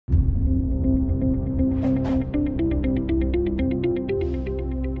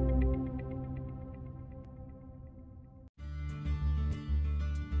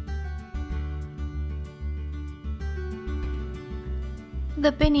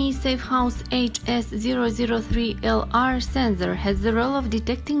The PNI SafeHouse HS003LR sensor has the role of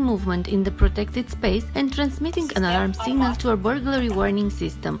detecting movement in the protected space and transmitting an alarm signal to a burglary warning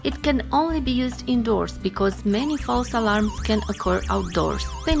system. It can only be used indoors because many false alarms can occur outdoors.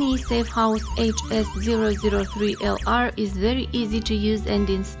 PNI SafeHouse HS003LR is very easy to use and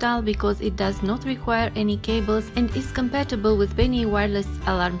install because it does not require any cables and is compatible with PNI wireless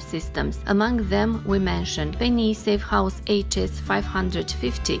alarm systems. Among them we mentioned PNI SafeHouse HS550,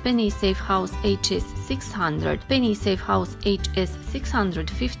 PNI SafeHouse HS600, PNI SafeHouse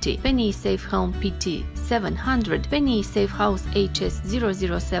HS650, PNI SafeHome PT700, PNI SafeHouse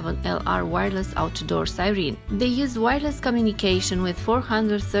HS007LR wireless outdoor siren. They use wireless communication with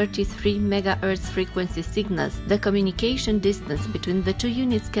 433 MHz frequency signals. The communication distance between the two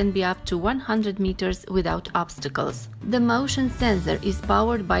units can be up to 100 meters without obstacles. The motion sensor is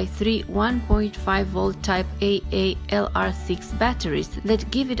powered by three 1.5 volt type AA LR6 batteries that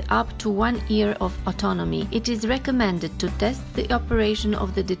give it up to 1 year of autonomy. It is recommended to test the operation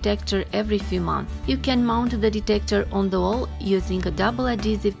of the detector every few months. You can mount the detector on the wall using a double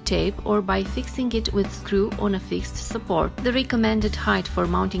adhesive tape or by fixing it with screw on a fixed support. The recommended height for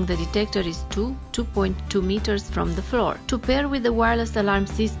mounting the detector is 2.2 meters from the floor. To pair with the wireless alarm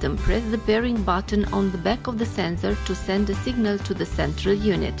system, press the pairing button on the back of the sensor to send a signal to the central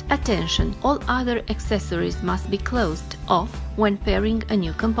unit. Attention! All other accessories must be closed off when pairing a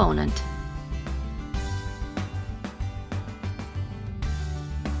new component.